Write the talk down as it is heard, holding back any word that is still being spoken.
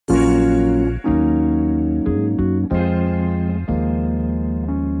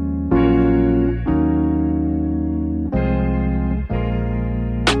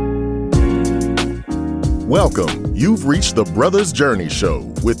Welcome. You've reached the Brothers Journey Show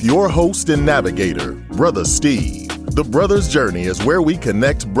with your host and navigator, Brother Steve. The Brothers Journey is where we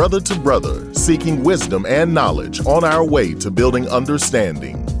connect brother to brother, seeking wisdom and knowledge on our way to building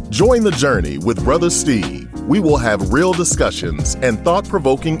understanding. Join the journey with Brother Steve. We will have real discussions and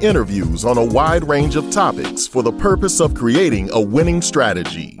thought-provoking interviews on a wide range of topics for the purpose of creating a winning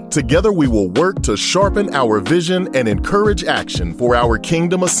strategy. Together, we will work to sharpen our vision and encourage action for our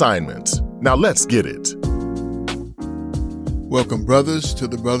kingdom assignment. Now let's get it. Welcome, brothers, to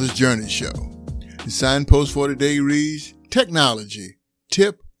the Brothers Journey Show. The signpost for today reads, Technology,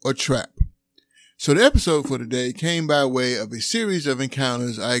 Tip or Trap? So the episode for today came by way of a series of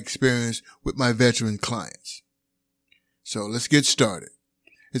encounters I experienced with my veteran clients. So let's get started.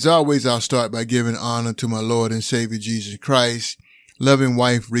 As always, I'll start by giving honor to my Lord and Savior Jesus Christ, loving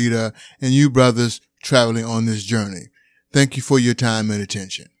wife Rita, and you brothers traveling on this journey. Thank you for your time and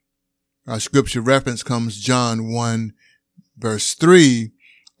attention. Our scripture reference comes John 1, verse 3.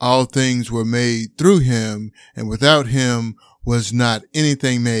 All things were made through him, and without him was not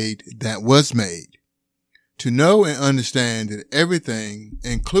anything made that was made. To know and understand that everything,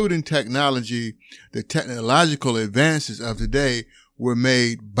 including technology, the technological advances of today, were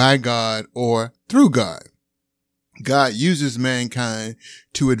made by God or through God. God uses mankind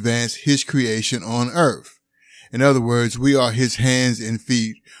to advance his creation on earth. In other words, we are his hands and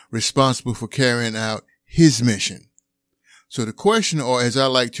feet responsible for carrying out his mission. So the question, or as I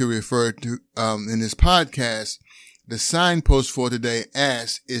like to refer to in this podcast, the signpost for today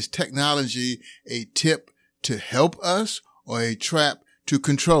asks, is technology a tip to help us or a trap to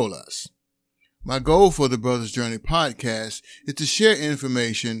control us? My goal for the Brothers Journey podcast is to share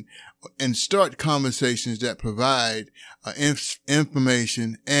information and start conversations that provide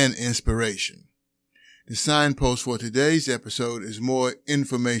information and inspiration. The signpost for today's episode is more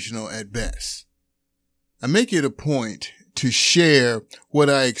informational at best. I make it a point to share what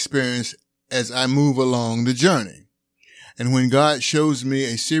I experience as I move along the journey. And when God shows me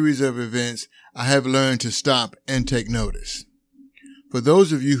a series of events, I have learned to stop and take notice. For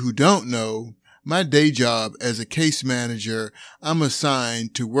those of you who don't know, my day job as a case manager, I'm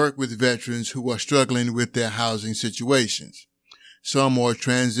assigned to work with veterans who are struggling with their housing situations. Some are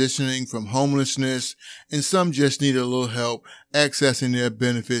transitioning from homelessness, and some just need a little help accessing their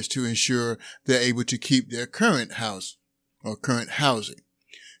benefits to ensure they're able to keep their current house or current housing.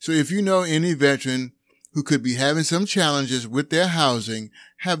 So if you know any veteran who could be having some challenges with their housing,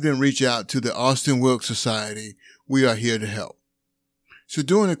 have them reach out to the Austin Wilkes Society. We are here to help. So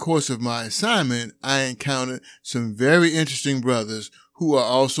during the course of my assignment, I encountered some very interesting brothers who are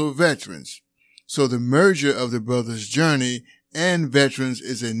also veterans. So the merger of the Brothers Journey and veterans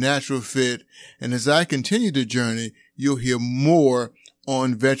is a natural fit. And as I continue the journey, you'll hear more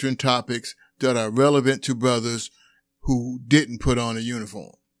on veteran topics that are relevant to brothers who didn't put on a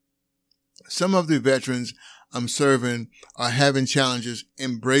uniform. Some of the veterans I'm serving are having challenges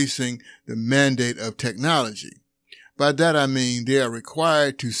embracing the mandate of technology. By that I mean they are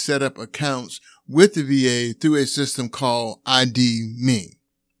required to set up accounts with the VA through a system called ID.me.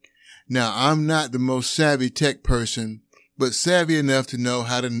 Now, I'm not the most savvy tech person, but savvy enough to know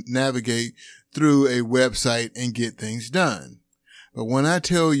how to navigate through a website and get things done. But when I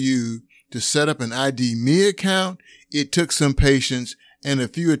tell you to set up an ID.me account, it took some patience and a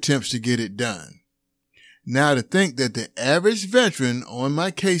few attempts to get it done. Now to think that the average veteran on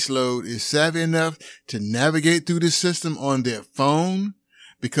my caseload is savvy enough to navigate through the system on their phone,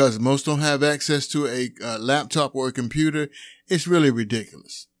 because most don't have access to a laptop or a computer, it's really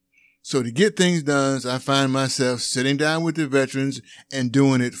ridiculous. So to get things done, I find myself sitting down with the veterans and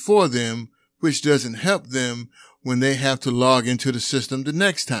doing it for them, which doesn't help them when they have to log into the system the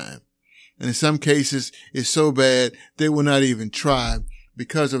next time. And in some cases, it's so bad they will not even try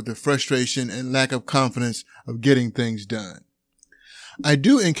because of the frustration and lack of confidence of getting things done. I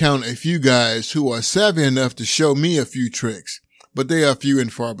do encounter a few guys who are savvy enough to show me a few tricks, but they are few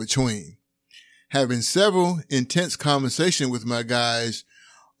and far between. Having several intense conversations with my guys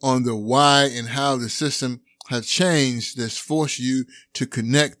on the why and how the system has changed that's forced you to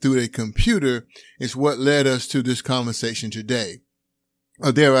connect through a computer is what led us to this conversation today.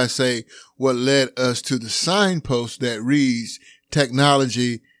 Or dare I say, what led us to the signpost that reads,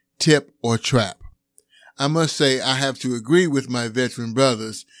 Technology, Tip or Trap. I must say I have to agree with my veteran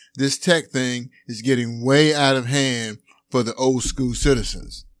brothers. This tech thing is getting way out of hand for the old school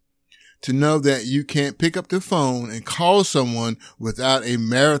citizens. To know that you can't pick up the phone and call someone without a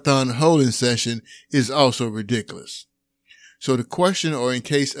marathon holding session is also ridiculous. So the question, or in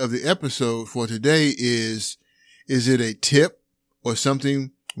case of the episode for today, is it a tip or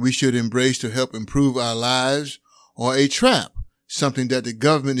something we should embrace to help improve our lives, or a trap, something that the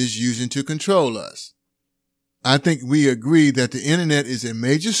government is using to control us. I think we agree that the internet is a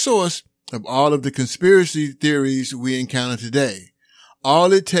major source of all of the conspiracy theories we encounter today.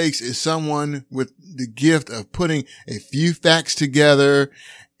 All it takes is someone with the gift of putting a few facts together,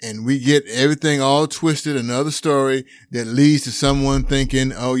 and we get everything all twisted, another story that leads to someone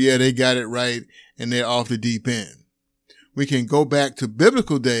thinking, oh yeah, they got it right, and they're off the deep end. We can go back to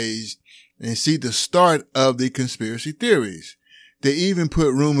biblical days and see the start of the conspiracy theories. They even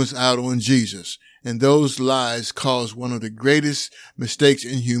put rumors out on Jesus, and those lies caused one of the greatest mistakes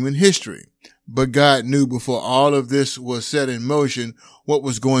in human history. But God knew before all of this was set in motion what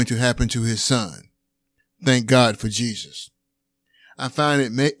was going to happen to his son. Thank God for Jesus. I find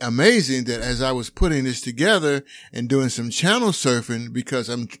it amazing that as I was putting this together and doing some channel surfing, because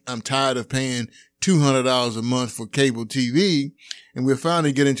I'm tired of paying $200 a month for cable TV, and we're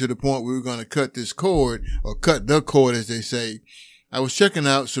finally getting to the point where we're going to cut this cord, or cut the cord as they say, I was checking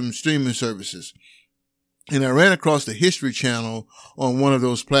out some streaming services. And I ran across the History Channel on one of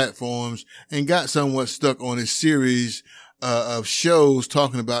those platforms and got somewhat stuck on a series of shows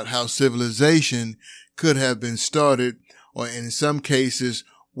talking about how civilization could have been started, or in some cases,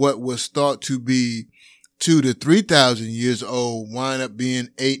 what was thought to be 2,000 to 3,000 years old wind up being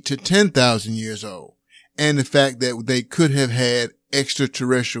 8,000 to 10,000 years old. And the fact that they could have had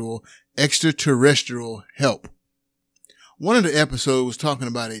extraterrestrial help. One of the episodes was talking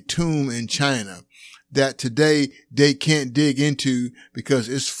about a tomb in China that today they can't dig into because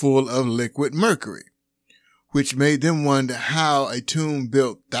it's full of liquid mercury, which made them wonder how a tomb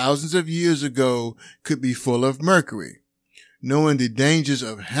built thousands of years ago could be full of mercury. Knowing the dangers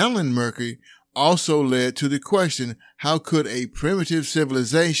of handling mercury also led to the question, how could a primitive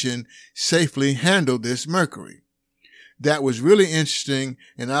civilization safely handle this mercury? That was really interesting,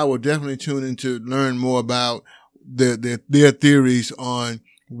 and I will definitely tune in to learn more about their theories on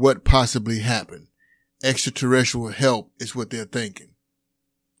what possibly happened. Extraterrestrial help is what they're thinking.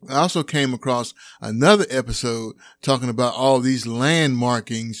 I also came across another episode talking about all these land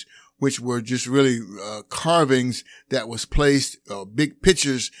markings, which were just really carvings that was placed, big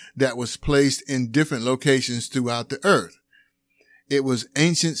pictures that was placed in different locations throughout the earth. It was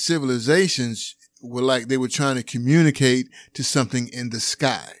ancient civilizations were like they were trying to communicate to something in the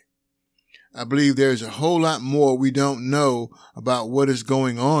sky. I believe there's a whole lot more we don't know about what is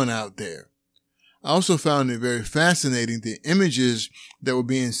going on out there. I also found it very fascinating, the images that were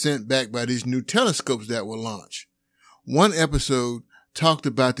being sent back by these new telescopes that were launched. One episode talked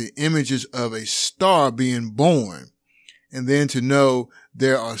about the images of a star being born, and then to know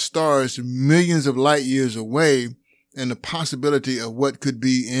there are stars millions of light years away and the possibility of what could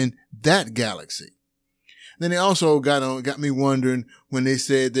be in that galaxy. Then they also got me wondering when they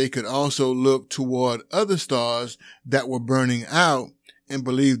said they could also look toward other stars that were burning out and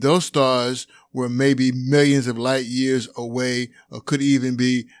believe those stars were maybe millions of light years away, or could even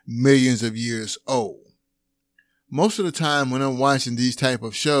be millions of years old. Most of the time when I'm watching these type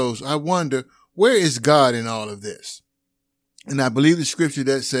of shows, I wonder, where is God in all of this? And I believe the scripture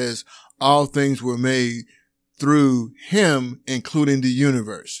that says all things were made through him, including the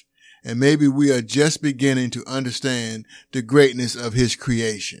universe. And maybe we are just beginning to understand the greatness of his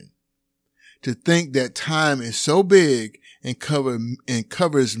creation. To think that time is so big and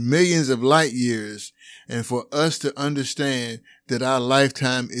covers millions of light years, and for us to understand that our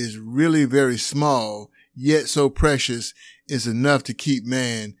lifetime is really very small, yet so precious, is enough to keep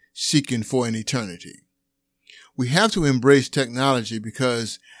man seeking for an eternity. We have to embrace technology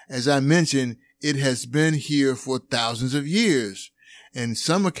because, as I mentioned, it has been here for thousands of years, and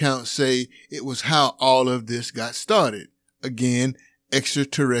some accounts say it was how all of this got started. Again,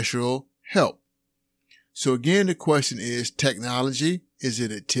 extraterrestrial help. So again, the question is, technology, is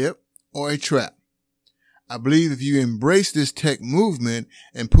it a tip or a trap? I believe if you embrace this tech movement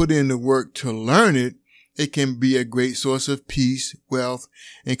and put in the work to learn it, it can be a great source of peace, wealth,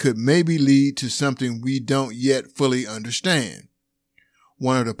 and could maybe lead to something we don't yet fully understand.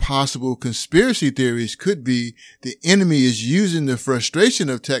 One of the possible conspiracy theories could be the enemy is using the frustration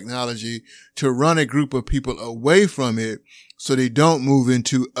of technology to run a group of people away from it so they don't move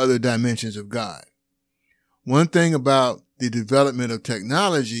into other dimensions of God. One thing about the development of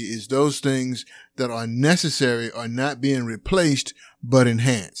technology is those things that are necessary are not being replaced, but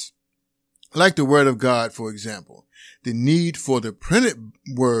enhanced. Like the Word of God, for example. The need for the printed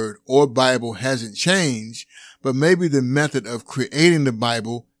Word or Bible hasn't changed, but maybe the method of creating the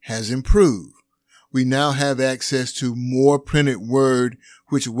Bible has improved. We now have access to more printed Word,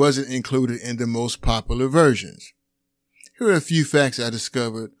 which wasn't included in the most popular versions. here are a few facts I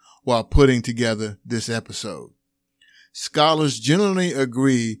discovered while putting together this episode. Scholars generally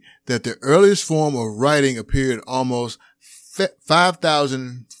agree that the earliest form of writing appeared almost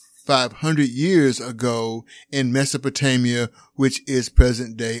 5,500 years ago in Mesopotamia, which is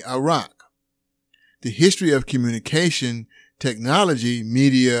present-day Iraq. The history of communication, technology,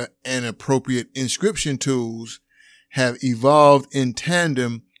 media, and appropriate inscription tools have evolved in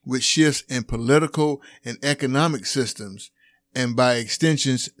tandem with shifts in political and economic systems, and by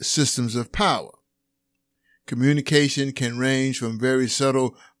extensions, systems of power. Communication can range from very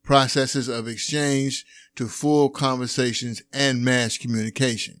subtle processes of exchange to full conversations and mass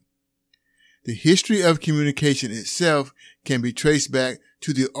communication. The history of communication itself can be traced back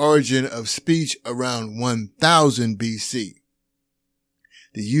to the origin of speech around 1000 BC.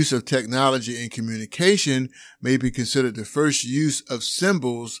 The use of technology in communication may be considered the first use of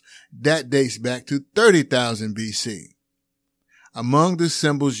symbols that dates back to 30,000 BC. Among the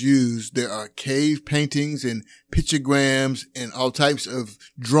symbols used, there are cave paintings and pictograms and all types of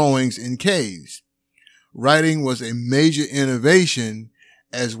drawings in caves. Writing was a major innovation,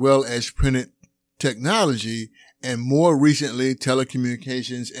 as well as printed technology, and more recently,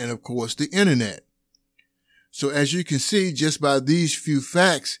 telecommunications and, of course, the internet. So as you can see, just by these few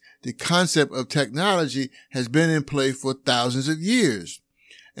facts, the concept of technology has been in play for thousands of years.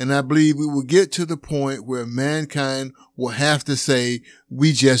 And I believe we will get to the point where mankind will have to say,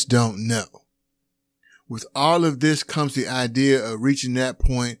 we just don't know. With all of this comes the idea of reaching that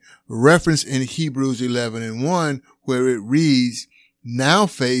point referenced in Hebrews 11:1, where it reads, "Now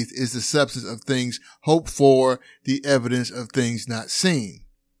faith is the substance of things hoped for, the evidence of things not seen."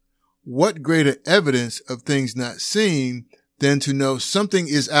 What greater evidence of things not seen than to know something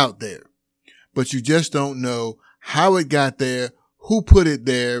is out there, but you just don't know how it got there, who put it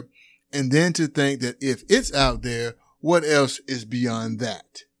there, and then to think that if it's out there, what else is beyond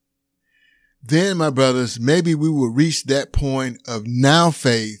that? Then, my brothers, maybe we will reach that point of now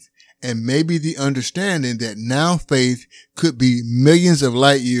faith, and maybe the understanding that now faith could be millions of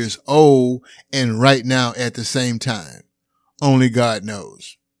light years old and right now at the same time. Only God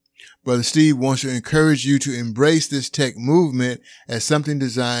knows. Brother Steve wants to encourage you to embrace this tech movement as something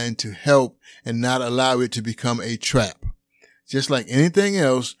designed to help and not allow it to become a trap. Just like anything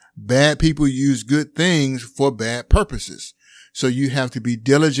else, bad people use good things for bad purposes. So you have to be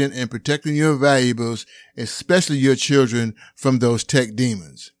diligent in protecting your valuables, especially your children, from those tech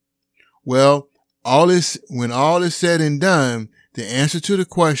demons. Well, when all is said and done, the answer to the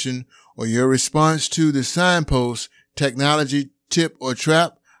question or your response to the signpost, technology, tip, or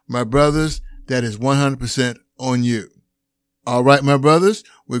trap, my brothers, that is 100% on you. All right, my brothers,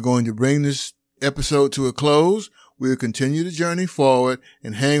 we're going to bring this episode to a close. We'll continue the journey forward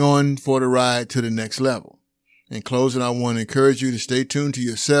and hang on for the ride to the next level. In closing, I want to encourage you to stay tuned to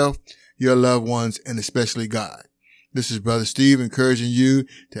yourself, your loved ones, and especially God. This is Brother Steve encouraging you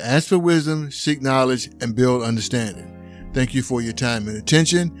to ask for wisdom, seek knowledge, and build understanding. Thank you for your time and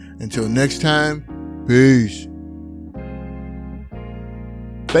attention. Until next time, peace.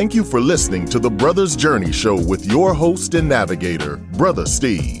 Thank you for listening to the Brothers Journey Show with your host and navigator, Brother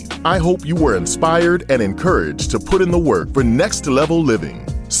Steve. I hope you were inspired and encouraged to put in the work for next level living.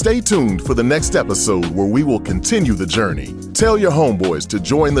 Stay tuned for the next episode where we will continue the journey. Tell your homeboys to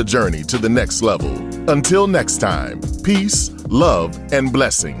join the journey to the next level. Until next time, peace, love, and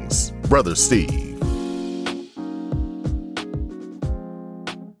blessings. Brother Steve.